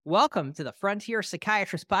Welcome to the Frontier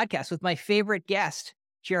Psychiatrist Podcast with my favorite guest,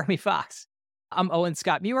 Jeremy Fox. I'm Owen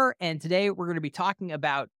Scott Muir, and today we're going to be talking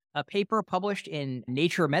about a paper published in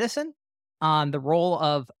Nature Medicine on the role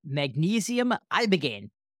of Magnesium-Ibogaine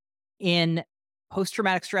in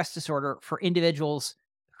post-traumatic stress disorder for individuals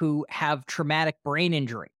who have traumatic brain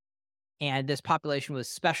injury. And this population was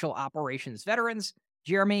special operations veterans.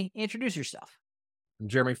 Jeremy, introduce yourself. I'm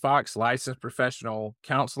Jeremy Fox, licensed professional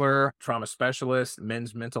counselor, trauma specialist,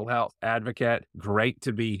 men's mental health advocate. Great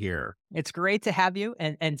to be here. It's great to have you,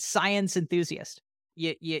 and science enthusiast.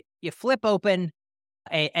 You flip open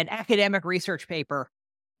an academic research paper.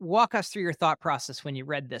 Walk us through your thought process when you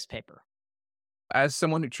read this paper. As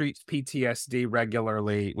someone who treats PTSD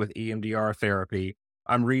regularly with EMDR therapy,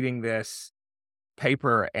 I'm reading this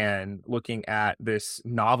paper and looking at this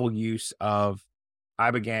novel use of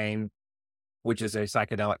ibogaine, which is a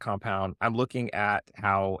psychedelic compound. I'm looking at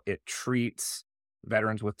how it treats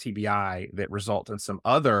veterans with TBI that result in some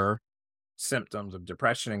other symptoms of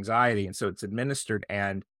depression, anxiety. And so it's administered.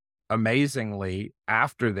 And amazingly,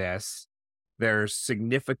 after this, there's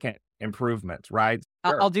significant improvement, right?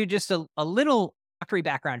 I'll do just a little factory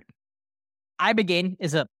background. Ibogaine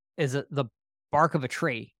is the bark of a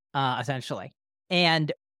tree, essentially.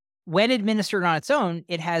 And when administered on its own,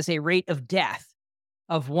 it has a rate of death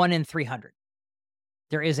of 1 in 300.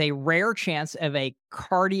 There is a rare chance of a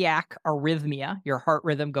cardiac arrhythmia, your heart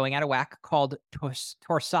rhythm going out of whack, called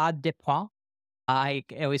torsade de pointes. I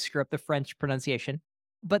always screw up the French pronunciation.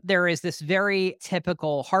 But there is this very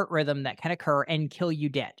typical heart rhythm that can occur and kill you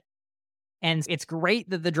dead. And it's great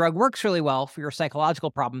that the drug works really well for your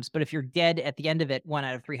psychological problems, but if you're dead at the end of it 1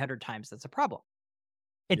 out of 300 times, that's a problem.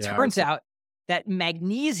 It turns out that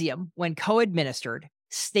magnesium, when co-administered,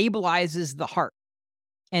 stabilizes the heart.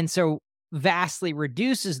 And so vastly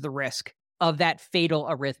reduces the risk of that fatal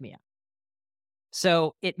arrhythmia.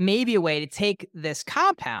 So it may be a way to take this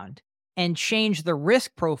compound and change the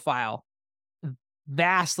risk profile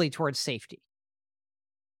vastly towards safety.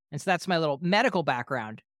 And so that's my little medical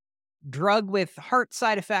background. Drug with heart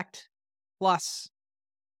side effect plus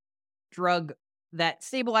drug that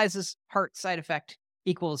stabilizes heart side effect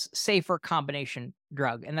equals safer combination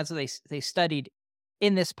drug. And that's what they studied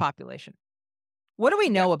in this population. What do we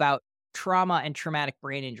know about trauma and traumatic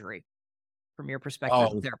brain injury from your perspective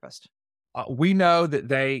as a therapist? We know that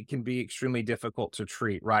they can be extremely difficult to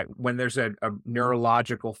treat, right? When there's a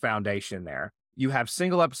neurological foundation there. You have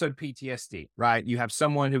single episode PTSD, right? You have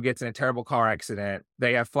someone who gets in a terrible car accident.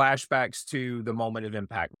 They have flashbacks to the moment of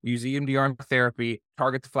impact. Use EMDR therapy,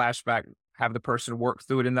 target the flashback, have the person work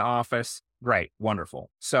through it in the office. Great, wonderful.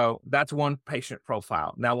 So that's one patient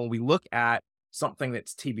profile. Now, when we look at something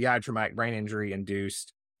that's TBI, traumatic brain injury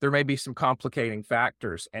induced, there may be some complicating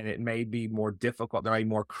factors and it may be more difficult. There may be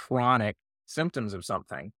more chronic symptoms of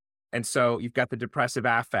something. And so you've got the depressive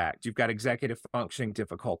affect, you've got executive functioning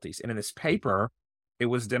difficulties. And in this paper, it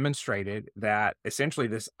was demonstrated that essentially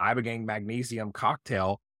this ibogaine magnesium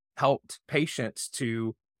cocktail helped patients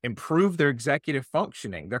to improve their executive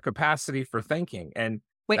functioning, their capacity for thinking. And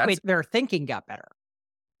wait, their thinking got better.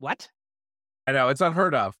 What? I know, it's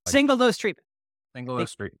unheard of. Single dose treatment. Single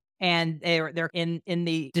dose treatment. And they're in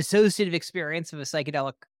the dissociative experience of a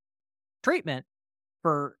psychedelic treatment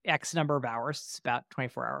for X number of hours. It's about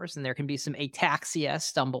 24 hours. And there can be some ataxia,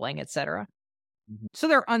 stumbling, etc. Mm-hmm. So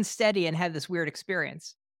they're unsteady and had this weird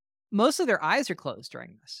experience. Most of their eyes are closed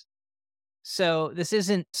during this. So this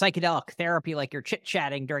isn't psychedelic therapy like you're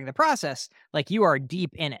chit-chatting during the process. Like you are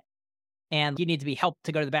deep in it. And you need to be helped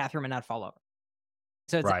to go to the bathroom and not fall over.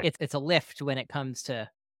 So it's a lift when it comes to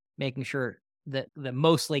making sure that the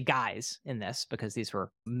mostly guys in this, because these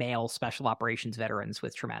were male special operations veterans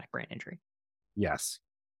with traumatic brain injury. Yes.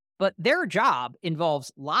 But their job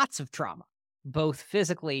involves lots of trauma, both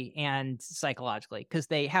physically and psychologically, because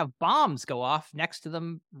they have bombs go off next to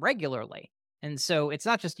them regularly. And so it's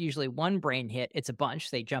not just usually one brain hit, it's a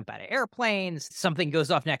bunch. They jump out of airplanes, something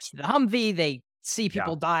goes off next to the Humvee, they see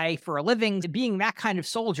people die for a living. Being that kind of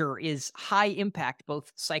soldier is high impact,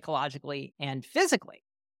 both psychologically and physically.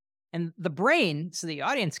 And the brain, so the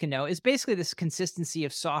audience can know, is basically this consistency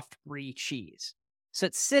of soft brie cheese. So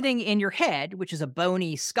it's sitting in your head, which is a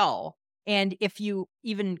bony skull. And if you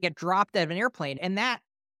even get dropped out of an airplane, and that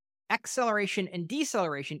acceleration and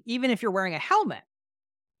deceleration, even if you're wearing a helmet,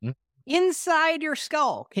 inside your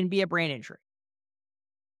skull can be a brain injury.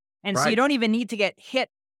 And so you don't even need to get hit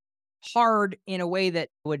hard in a way that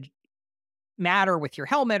would matter with your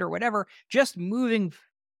helmet or whatever. Just moving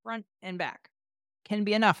front and back can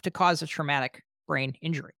be enough to cause a traumatic brain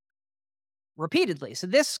injury repeatedly. So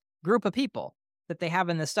this group of people that they have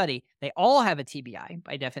in the study, they all have a TBI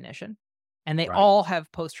by definition. and they Right. all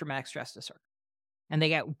have post-traumatic stress disorder. And they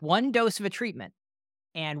get one dose of a treatment,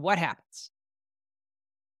 and what happens?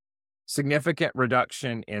 Significant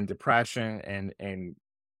reduction in depression and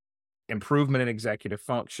improvement in executive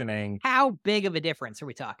functioning. How big of a difference are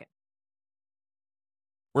we talking?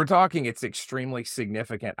 We're talking it's extremely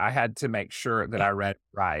significant. I had to make sure that Yeah. I read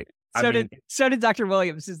right. I So did mean, so did Dr.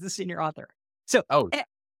 Williams, is the senior author. So oh,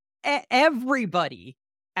 everybody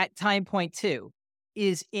at time point 2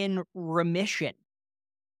 is in remission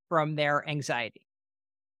from their anxiety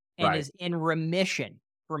and right, is in remission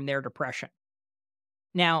from their depression.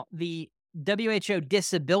 Now, the WHO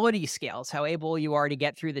disability scales, how able you are to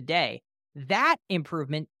get through the day, that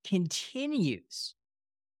improvement continues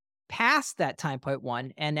past that time point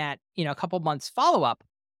 1, and at, a couple months follow-up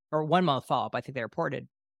or 1 month follow-up, I think they reported,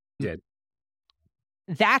 did.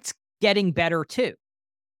 that's getting better too.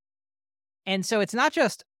 And so it's not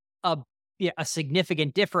just a a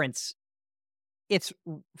significant difference, it's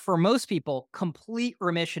for most people, complete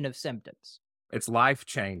remission of symptoms. It's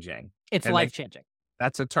life-changing, It's and life-changing.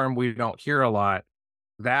 that's a term we don't hear a lot.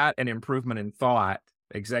 That and improvement in thought,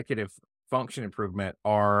 executive function improvement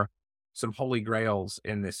are some holy grails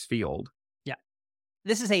in this field. Yeah.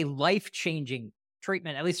 This is a life-changing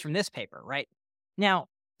treatment, at least from this paper, right? Now,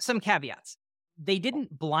 some caveats. They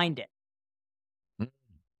didn't blind it. Mm.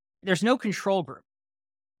 There's no control group.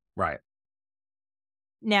 Right.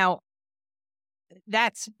 Now,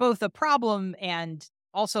 that's both a problem and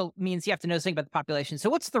also means you have to know something about the population. So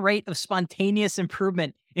what's the rate of spontaneous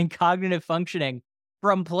improvement in cognitive functioning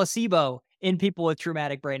from placebo in people with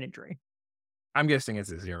traumatic brain injury? I'm guessing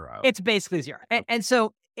it's a 0. It's basically 0. And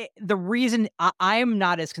so the reason I am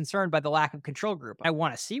not as concerned by the lack of control group, I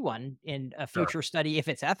want to see one in a Sure. future study if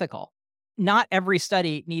it's ethical. Not every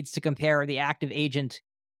study needs to compare the active agent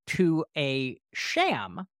to a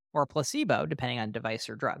sham or placebo, depending on device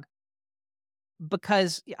or drug.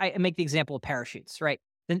 Because I make the example of parachutes, right?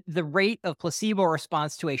 The rate of placebo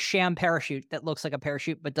response to a sham parachute that looks like a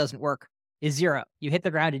parachute but doesn't work is 0. You hit the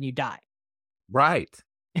ground and you die. Right.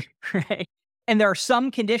 Right? And there are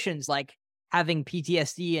some conditions like having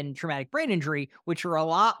PTSD and traumatic brain injury, which are a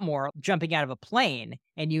lot more jumping out of a plane,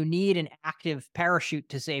 and you need an active parachute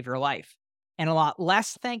to save your life. And a lot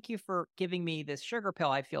less, thank you for giving me this sugar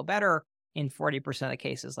pill, I feel better in 40% of the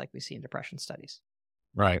cases, like we see in depression studies.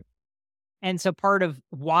 Right. And so part of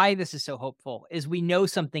why this is so hopeful is we know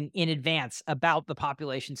something in advance about the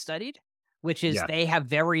population studied, which is Yeah. they have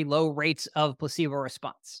very low rates of placebo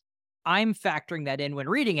response. I'm factoring that in when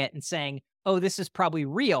reading it and saying, oh, this is probably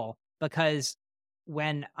real because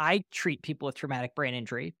when I treat people with traumatic brain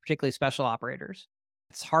injury, particularly special operators,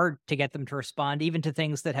 it's hard to get them to respond even to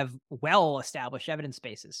things that have well-established evidence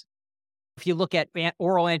bases. If you look at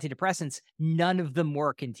oral antidepressants, none of them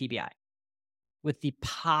work in TBI, with the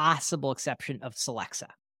possible exception of Celexa.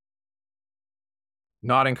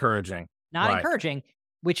 Not encouraging. Not Right. encouraging,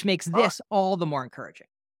 which makes Right. this all the more encouraging.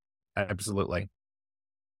 Absolutely.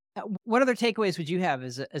 What other takeaways would you have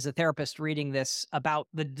as a therapist reading this about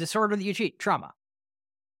the disorder that you treat, trauma?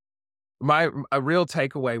 A real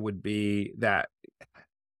takeaway would be that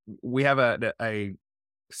we have a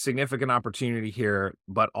significant opportunity here,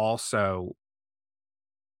 but also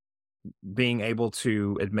being able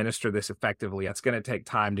to administer this effectively, it's going to take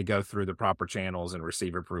time to go through the proper channels and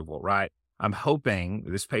receive approval, right? I'm hoping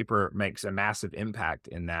this paper makes a massive impact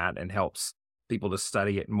in that and helps people to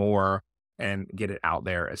study it more and get it out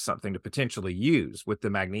there as something to potentially use with the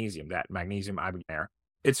magnesium, that Magnesium-Ibogaine.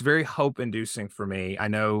 It's very hope inducing for me. I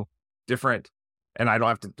know different, and I don't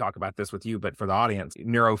have to talk about this with you, but for the audience,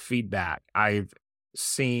 neurofeedback. I've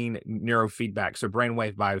seen neurofeedback, so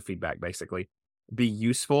brainwave biofeedback basically, be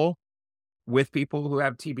useful with people who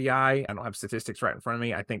have TBI. I don't have statistics right in front of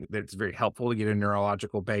me. I think that it's very helpful to get a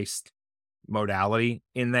neurological based modality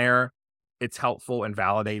in there. It's helpful and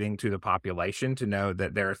validating to the population to know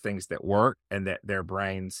that there are things that work and that their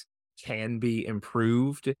brains can be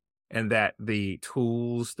improved and that the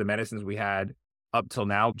tools, the medicines we had up till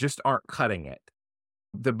now just aren't cutting it.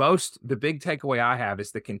 The big takeaway I have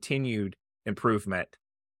is the continued improvement.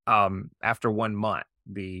 After 1 month,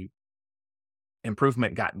 the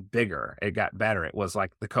improvement got bigger. It got better. It was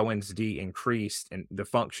like the Cohen's D increased and the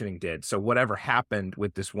functioning did. So whatever happened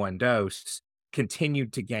with this one dose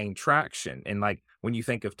continued to gain traction. And like when you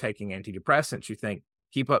think of taking antidepressants, you think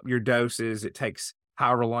keep up your doses. It takes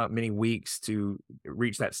however long, many weeks to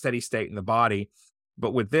reach that steady state in the body.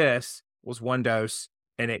 But with this was one dose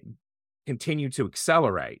and it continued to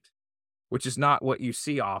accelerate, which is not what you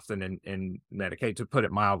see often in Medicaid, to put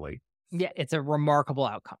it mildly. Yeah, it's a remarkable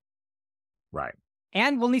outcome. Right.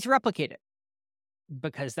 And we'll need to replicate it.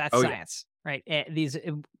 because that's Oh, yeah. science, right? These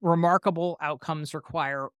remarkable outcomes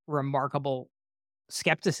require remarkable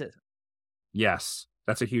skepticism. Yes.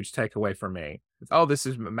 That's a huge takeaway for me. Oh, this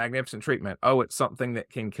is magnificent treatment. Oh, it's something that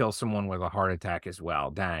can kill someone with a heart attack as well.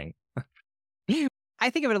 Dang. I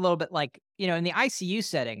think of it a little bit like, in the ICU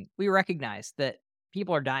setting, we recognize that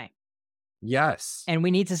people are dying Yes. and we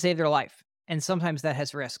need to save their life. And sometimes that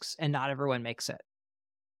has risks and not everyone makes it.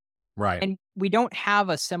 Right. And we don't have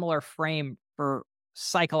a similar frame for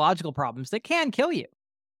psychological problems that can kill you.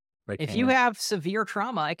 They If you can. have severe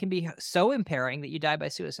trauma, it can be so impairing that you die by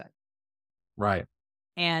suicide. Right.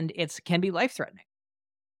 And it can be life threatening.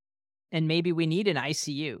 And maybe we need an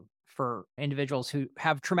ICU for individuals who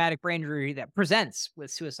have traumatic brain injury that presents with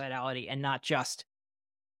suicidality and not just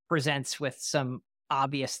presents with some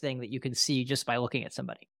obvious thing that you can see just by looking at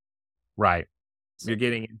somebody. Right. So, You're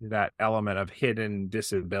getting into that element of hidden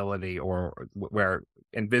disability or where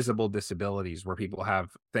invisible disabilities where people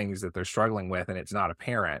have things that they're struggling with and it's not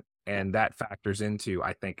apparent. yeah. And that factors into,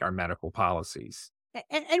 I think, our medical policies.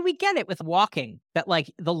 And we get it with walking that like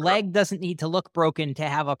the leg doesn't need to look broken to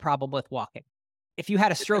have a problem with walking. If you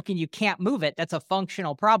had a stroke and you can't move it, that's a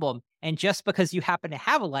functional problem. And just because you happen to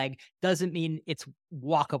have a leg doesn't mean it's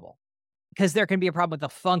walkable because there can be a problem with the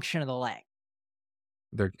function of the leg.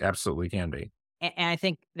 There absolutely can be. And I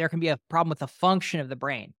think there can be a problem with the function of the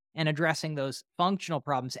brain and addressing those functional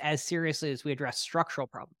problems as seriously as we address structural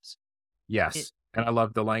problems. It, Yes. And I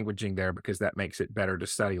love the languaging there because that makes it better to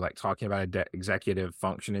study, like talking about executive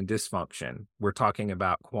function and dysfunction. We're talking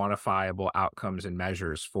about quantifiable outcomes and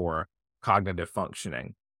measures for cognitive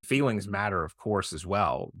functioning. Feelings matter, of course, as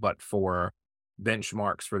well, but for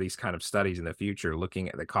benchmarks for these kind of studies in the future, looking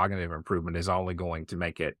at the cognitive improvement is only going to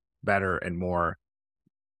make it better and more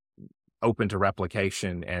open to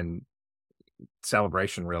replication and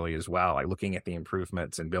celebration, really, as well. Like looking at the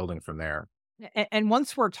improvements and building from there. and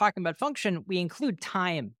once we're talking about function, we include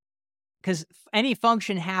time because any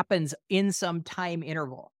function happens in some time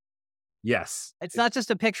interval. Yes. It's not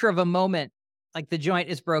just a picture of a moment, like the joint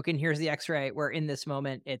is broken, here's the X-ray, where in this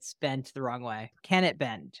moment it's bent the wrong way. Can it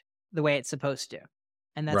bend the way it's supposed to?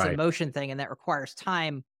 And that's a Right. motion thing, and that requires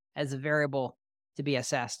time as a variable to be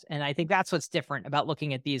assessed. And I think that's what's different about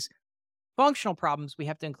looking at these functional problems. We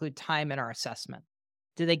have to include time in our assessment.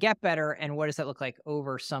 Do they get better, and what does that look like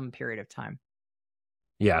over some period of time?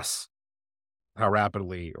 Yes. How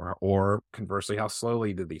rapidly or conversely, how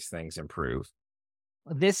slowly do these things improve?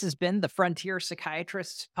 This has been the Frontier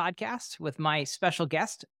Psychiatrists podcast with my special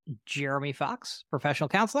guest, Jeremy Fox, professional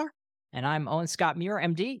counselor. And I'm Owen Scott Muir,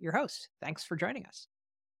 MD, your host. Thanks for joining us.